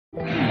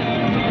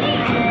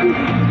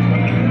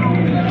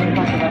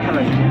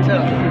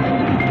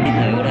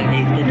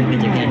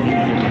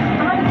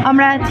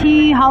আমরা আছি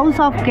house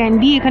of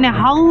candy. এখানে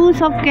হাউস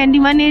অফ ক্যান্ডি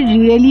মানে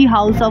রিয়েলি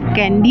হাউস অফ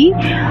ক্যান্ডি,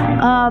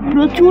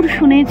 প্রচুর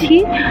শুনেছি।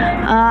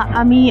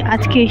 আমি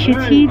আজকে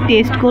এসেছি,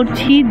 টেস্ট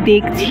করছি,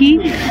 দেখছি,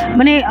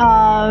 মানে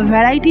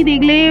ভ্যারাইটি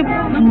দেখলে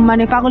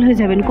মানে পাগল হয়ে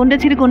যাবেন। কোনটা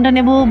ছেড়ে কোনটা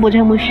নেব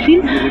বোঝা মুশকিল।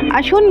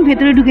 আসুন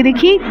ভেতরে ঢুকে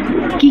দেখি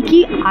কি কি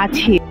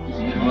আছে।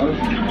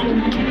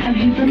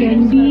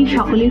 ক্যান্ডি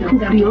সকলের খুব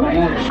প্রিয়,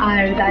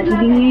 আর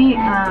দার্জিলিংয়ে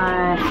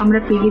আমরা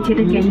পেয়ে গেছি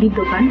এটা ক্যান্ডির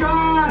দোকান।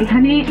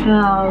 এখানে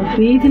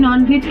ভেজ নন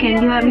ভেজ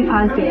ক্যান্ডি আমি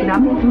ফার্স্ট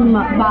দেখলাম,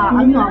 বা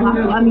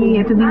আমি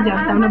এতদিন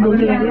জানতাম না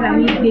বলতে গেলে।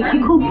 আমি দেখে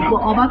খুব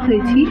অবাক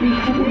হয়েছি।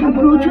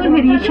 প্রচুর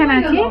ভেরিয়েশন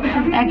আছে।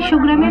 100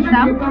 গ্রামের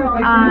দাম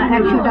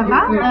 100 টাকা।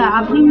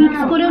 আপনি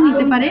মিক্স করেও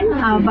নিতে পারেন,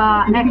 বা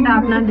একটা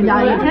আপনার যা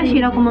ইচ্ছা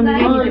সেরকম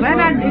অনুযায়ী নিতে পারেন।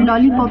 আর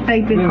ললিপপ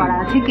টাইপের করা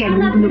আছে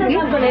ক্যান্ডিগুলোকে,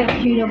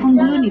 সেই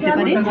রকমগুলো নিতে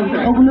পারেন।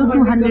 ওগুলো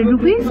 200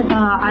 রুপিস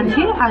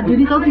আছে। আর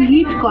যদি কাউকে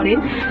গিফট করেন,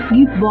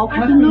 গিফট বক্স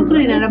সুন্দর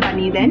করে এনারা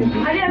বানিয়ে দেন।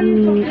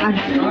 আর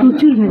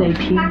প্রচুর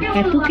ভ্যারাইটি,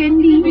 এত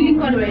ক্যান্ডি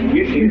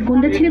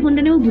কোনটা ছেড়ে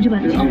কোনটা নেবো বুঝে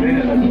পাচ্ছি না,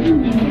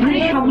 মানে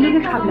সবগুলোকে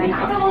খাবলাই।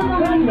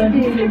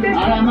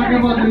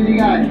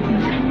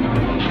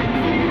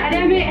 আরে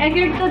আমি এক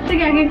একটার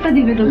থেকে এক একটা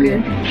দিবে তোকে।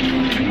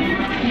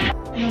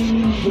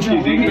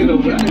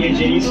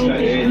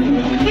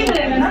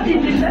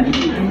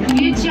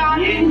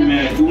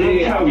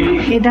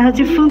 এটা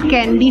হচ্ছে ফুল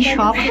ক্যান্ডি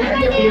শপ।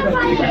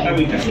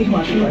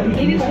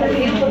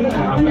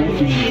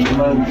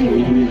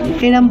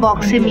 এরকম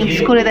বক্সে মিক্স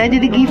করে দেয়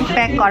যদি গিফট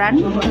প্যাক করান।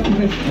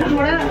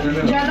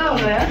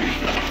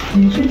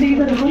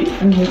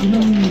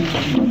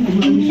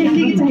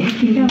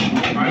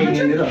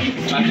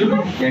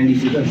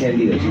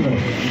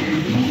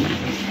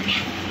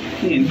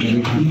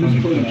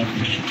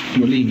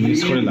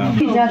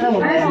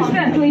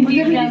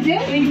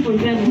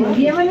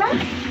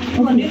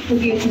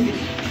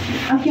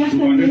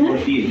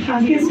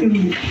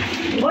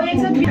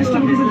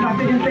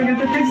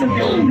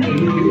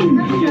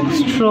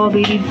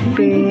 Strawberry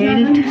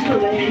belt,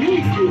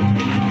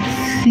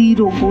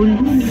 sero gold,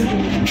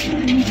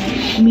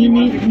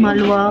 mini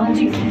Malwa.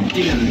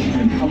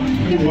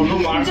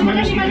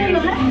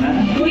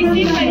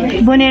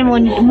 বোনের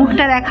মন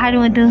মুখটা দেখার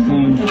মতো,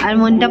 আর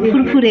মনটা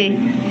ফুরফুরে।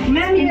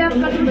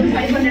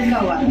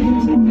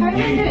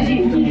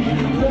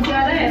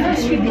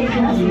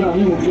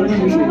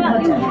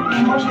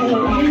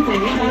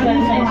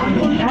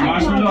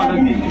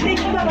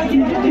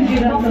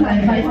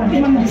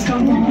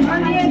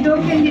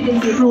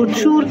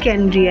 প্রচুর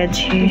ক্যান্ডি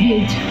আছে।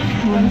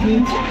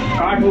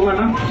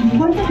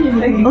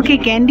 ওকে,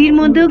 ক্যান্ডির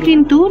মধ্যেও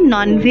কিন্তু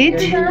non veg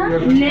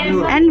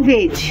and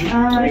veg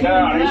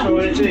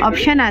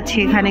option আছে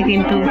এখানে,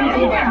 কিন্তু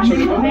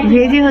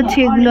ভেজে হচ্ছে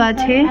এগুলো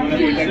আছে।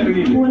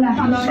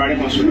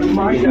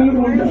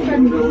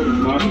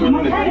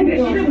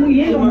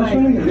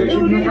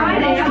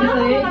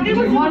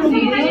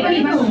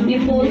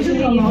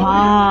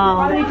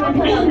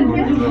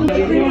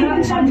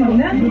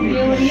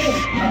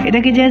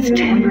 এটাকে জাস্ট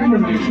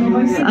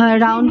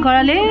রাউন্ড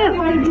করালে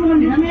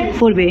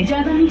পড়বে।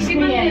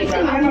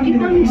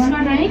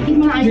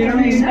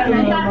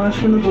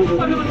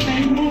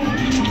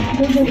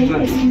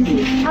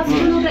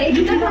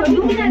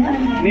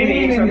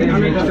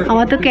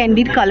 আমার তো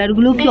ক্যান্ডির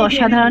কালারগুলো কি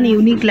অসাধারণ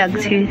ইউনিক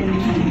লাগছে।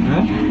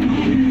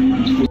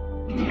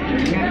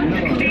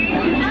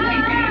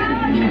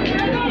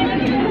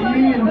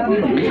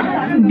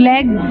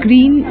 ব্ল্যাক,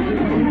 গ্রিন,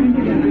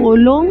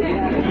 ওলং,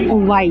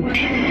 হোয়াইট,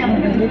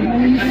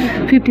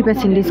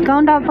 50%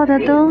 ডিসকাউন্ট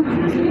আপাতত।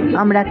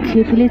 আমরা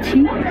খেয়ে ফেলেছি,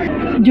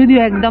 যদিও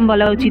একদম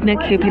বলা উচিত না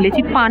খেয়ে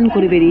ফেলেছি, পান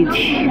করে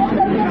বেরিয়েছি।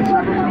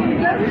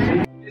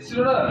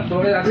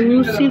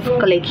 Exclusive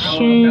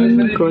collection,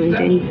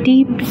 golden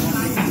tips.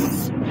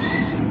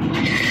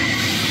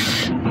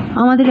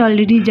 আমাদের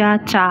অলরেডি যা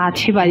চা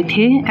আছে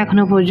বাড়িতে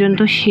এখনো পর্যন্ত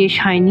শেষ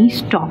হয়নি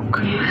স্টক,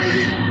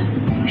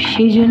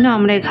 সেই জন্য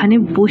আমরা এখানে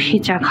বসে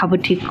চা খাবো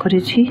ঠিক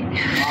করেছি।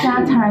 চা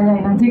ছাড়া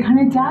যায় না,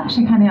 যেখানে চা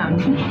সেখানে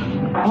আমি।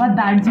 আবার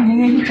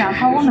দার্জিলিংয়ে চা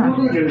খাবো না।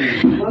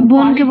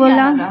 বোনকে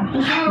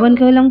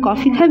বললাম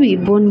কফি খাবি,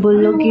 বোন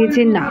বললো গিয়ে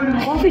যে না,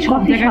 কফি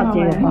সব জায়গায়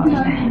পাওয়া যায়।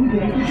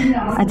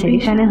 আচ্ছা,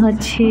 এখানে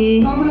হচ্ছে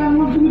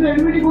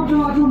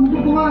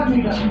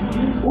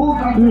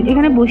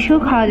এখানে বসেও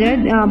খাওয়া যায়।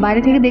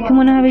 বাইরে থেকে দেখে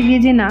মনে হবে গিয়ে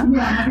যে না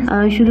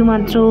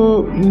শুধুমাত্র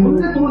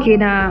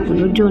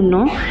কেনার জন্য,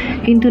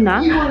 কিন্তু না।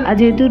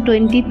 যেহেতু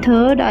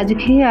 23rd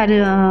আজকে, আর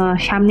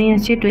সামনে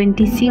আছে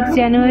 26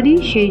 জানুয়ারি,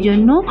 সেই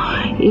জন্য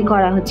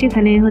করা হচ্ছে।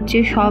 এখানে হচ্ছে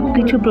সব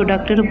কিছু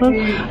প্রোডাক্টের উপর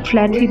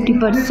ফ্ল্যাট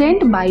 50%,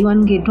 বাই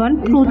 1 get 1,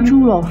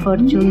 প্রচুর অফার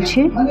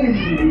চলছে।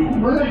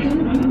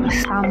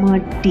 সামার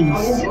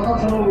টিস,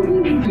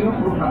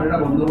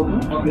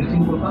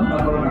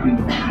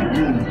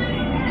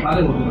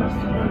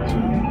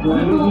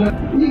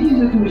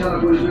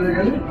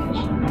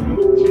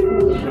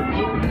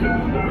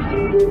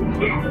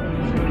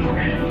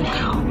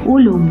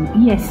 ওলং,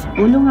 ইয়েস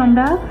ওলং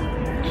আমরা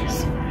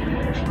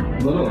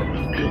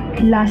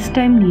लास्ट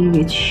टाइम नहीं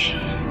गई।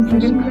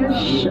 सेकंड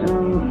फ्लैश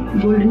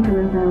गोल्डन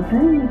कलर का होता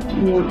है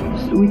वो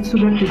विद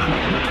शुगर के साथ।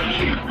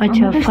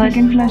 अच्छा,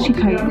 सेकंड फ्लैश ही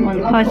खाई।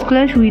 First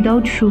class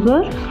without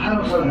sugar,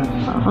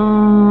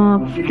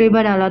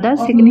 flavour আলাদা।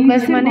 সেকেন্ড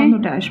ক্লাস মানে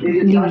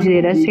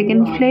লিভসের, আর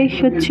সেকেন্ড ফ্লেশ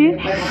হচ্ছে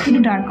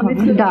ডার্ক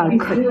হবে, ডার্ক।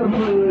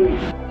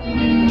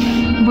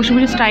 বসে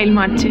বসে স্টাইল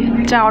মারছে,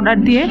 চা অর্ডার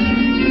দিয়ে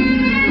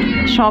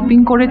শপিং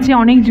করেছে,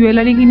 অনেক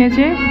জুয়েলারি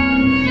কিনেছে,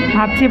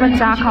 ভাবছে এবার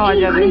চা খাওয়া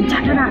যাবে।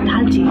 চাটা না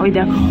ঢালছি, ওই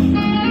দেখো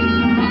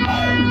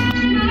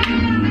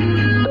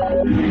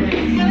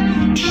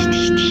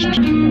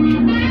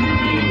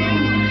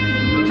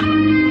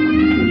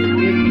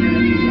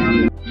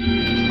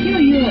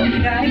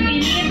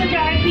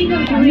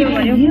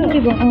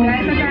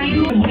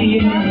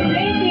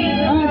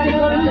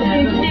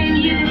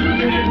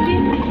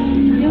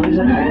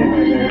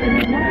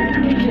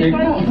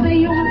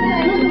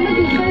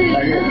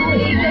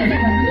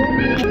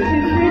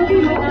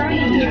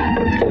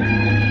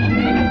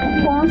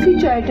कौन सी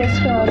चाय टेस्ट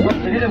करा,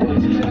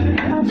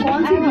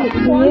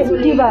 कौन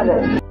सी बार है?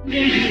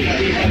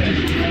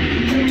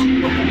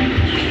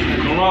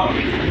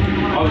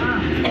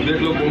 अब देख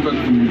लो कौन सा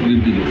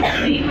गिनती है।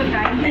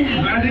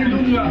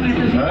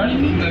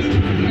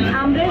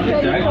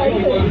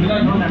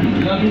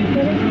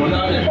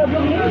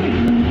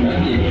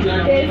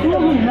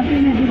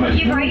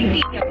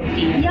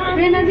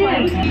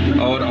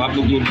 और आप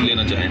लोग जो भी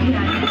लेना चाहें।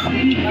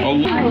 और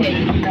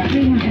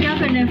क्या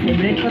करना है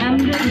फेवरेट?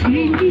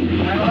 ग्रीन टी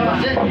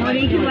और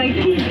एक white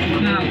T,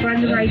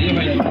 pearl white T,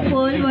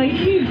 pearl white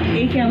T,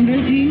 एक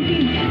एमरल्ड ग्रीन टी,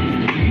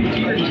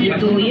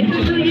 तो ये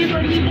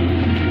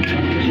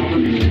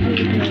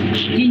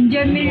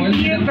जिंजर मिल्क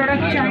टी,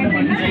 कड़क चाय,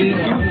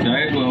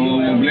 चाय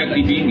ब्लैक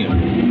टी पियेंगे?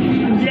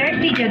 ब्लैक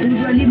टी क्या दूध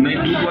वाली? नहीं,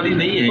 दूध वाली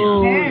नहीं है। ও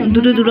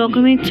দুটো দু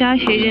রকমের চা,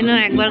 সেই জন্য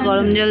একবার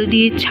গরম জল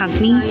দিয়ে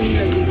ছাঁকনি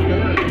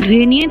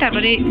ধুয়ে নিয়ে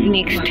তারপরে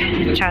নেক্সট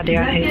চা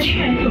দেওয়া হয়েছে।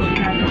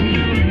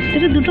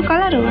 এটা দুটো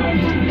কালারও।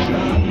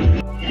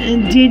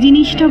 যে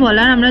জিনিসটা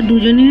বলার, আমরা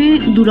দুজনে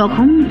দু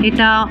রকম।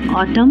 এটা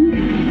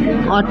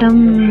অটাম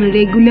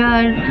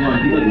রেগুলার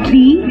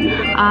টি,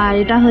 আর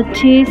এটা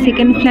হচ্ছে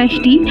সেকেন্ড ফ্ল্যাশ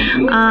টি।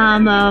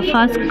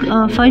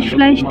 ফার্স্ট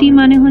ফ্ল্যাশ টি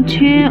মানে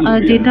হচ্ছে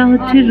যেটা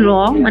হচ্ছে র,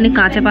 মানে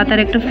কাঁচা পাতার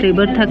একটা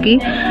ফ্লেভার থাকে,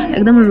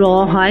 একদম র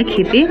হয়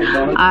খেতে।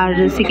 আর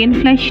সেকেন্ড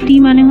ফ্ল্যাশ টি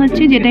মানে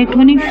হচ্ছে যেটা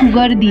একটুখানি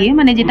সুগার দিয়ে,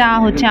 মানে যেটা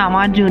হচ্ছে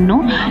আমার জন্য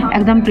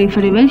একদম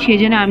প্রেফারেবল, সেই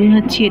জন্য আমি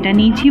হচ্ছে এটা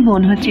নিয়েছি,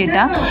 বোন হচ্ছে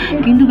এটা।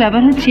 কিন্তু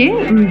ব্যাপার হচ্ছে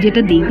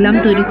যেটা দেখলাম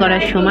তৈরি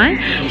করার সময়,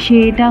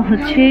 সেটা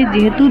হচ্ছে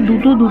যেহেতু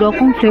দুটো দু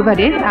রকম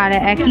ফ্লেভারের, আর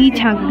একই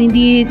ছাঁকনি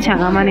দিয়ে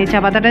মানে চা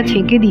পাতাটা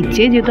ছেঁকে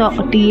দিচ্ছে, যেহেতু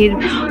টিয়ের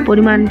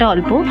পরিমাণটা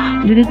অল্প,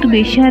 যদি একটু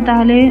বেশি হয়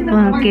তাহলে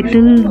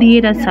কেটেল দিয়ে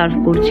এরা সার্ভ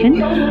করছেন।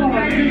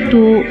 তো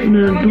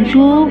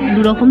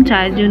দু রকম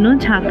চায়ের জন্য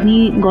ছাঁকনি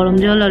গরম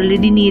জল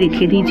অলরেডি নিয়ে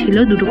রেখে দিয়েছিল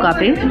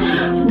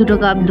দুটো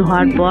কাপ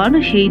ধোয়ার পর,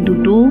 সেই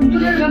দুটো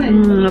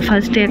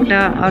ফার্স্টে একটা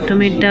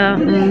অটোমেটটা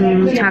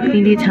ছাঁকনি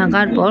দিয়ে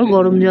ছাঁকার পর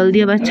গরম জল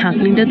দিয়ে আবার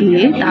ছাঁকনিটা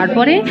ধুয়ে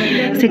তারপরে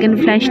সেকেন্ড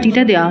ফ্ল্যাশ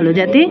টিটা দেওয়া হলো,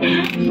 যাতে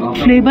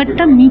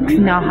ফ্লেভারটা মিক্স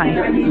না হয়।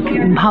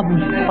 ভাবুন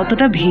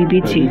কতটা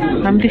ভেবেছে,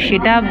 আমি তো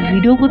সেটা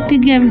ভিডিও করতে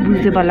গিয়ে আমি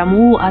বুঝতে পারলাম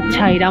ও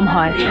আচ্ছা এরম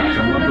হয়।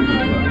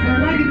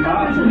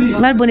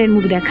 এবার বোনের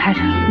মুখ দেখার,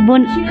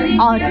 বোন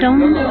অটম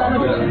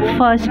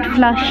ফার্স্ট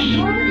ফ্ল্যাশ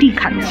টি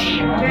খাচ্ছি।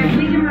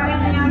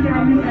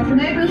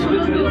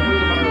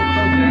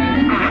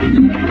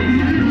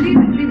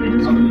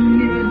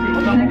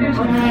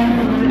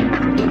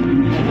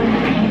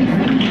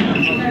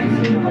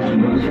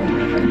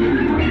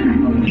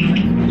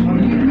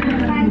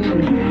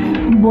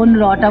 বোন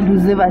রটা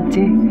বুঝতে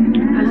পারছে,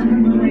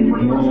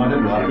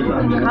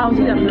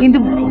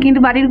 কিন্তু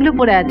বাড়িরগুলো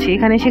পড়ে আছে,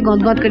 এখানে এসে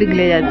গদগদ করে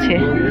গিলে যাচ্ছে।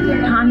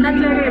 ঠান্ডার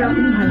জায়গায়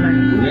এরকম ভালো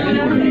লাগে।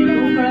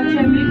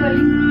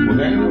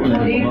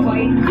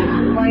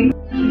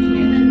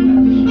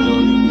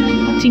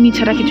 চিনি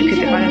ছাড়া কিছু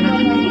খেতে পারে না।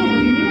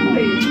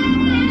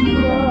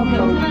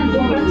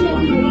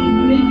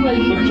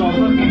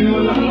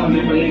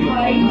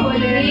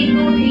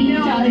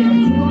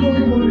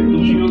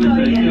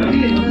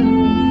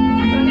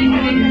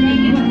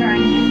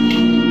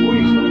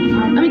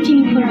 আমি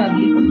চিনি খোর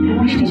ভাবি,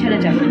 মিষ্টি ছাড়া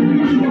যাবে না।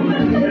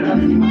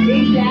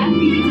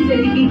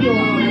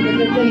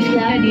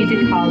 দিয়েছে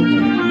খাওয়া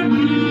উচিত।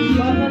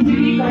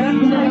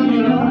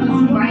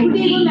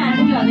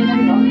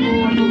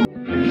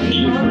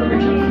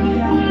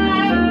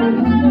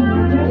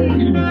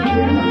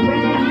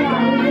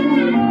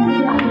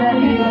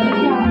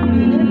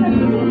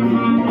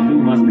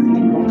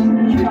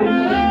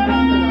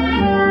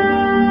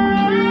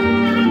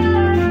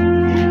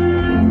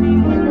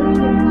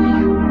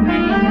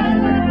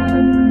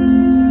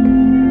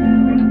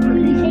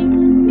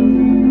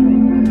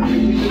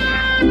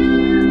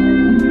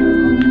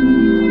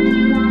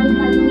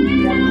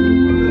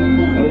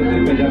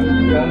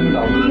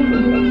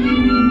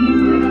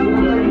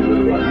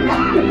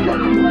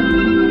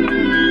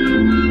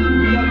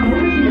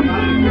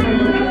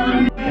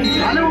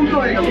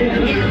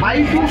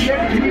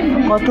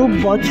 কত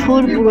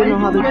বছর পুরনো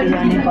হবে কে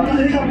জানে।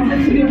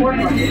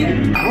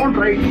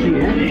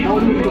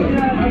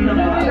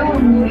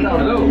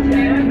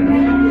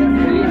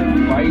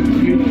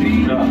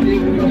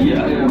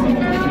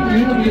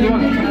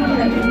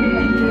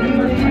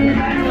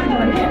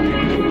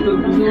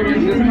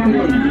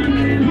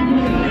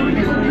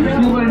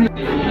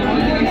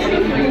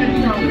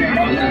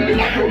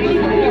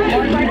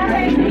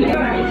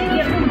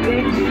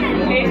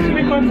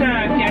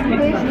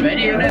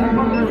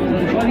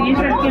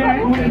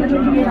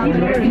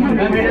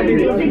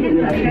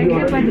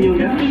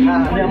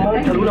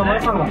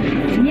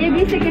 ये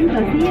भी सेकंड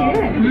क्लास ही है,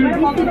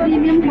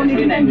 प्रीमियम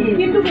क्वालिटी का है।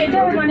 किंतु बेटा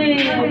माने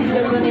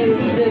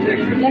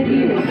लगी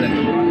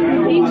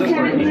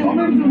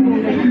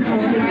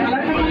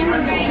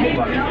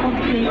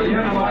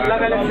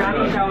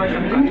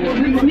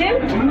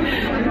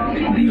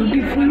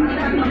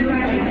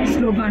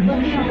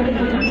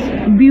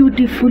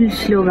beautiful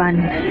slogan.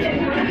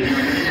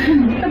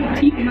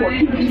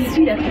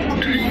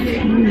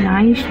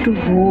 Nice to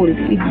hold.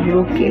 It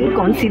broken.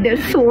 Consider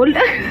sold.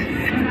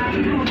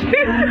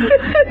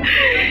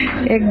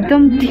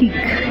 একদম ঠিক।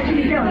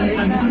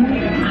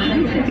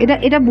 এটা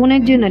এটা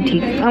বোনের জন্য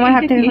ঠিক, আমার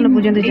হাত থেকে এখনো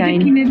পর্যন্ত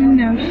যায়নি।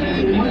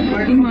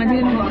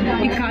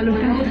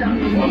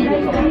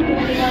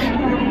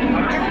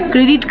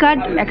 Credit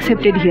card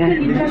accepted here.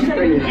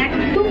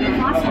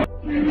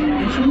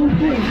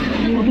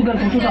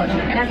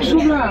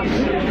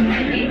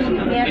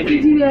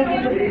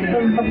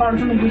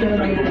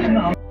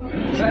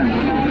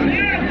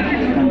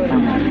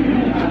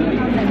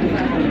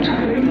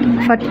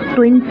 For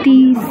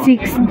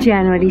 26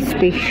 January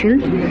special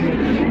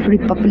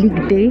Republic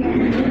Day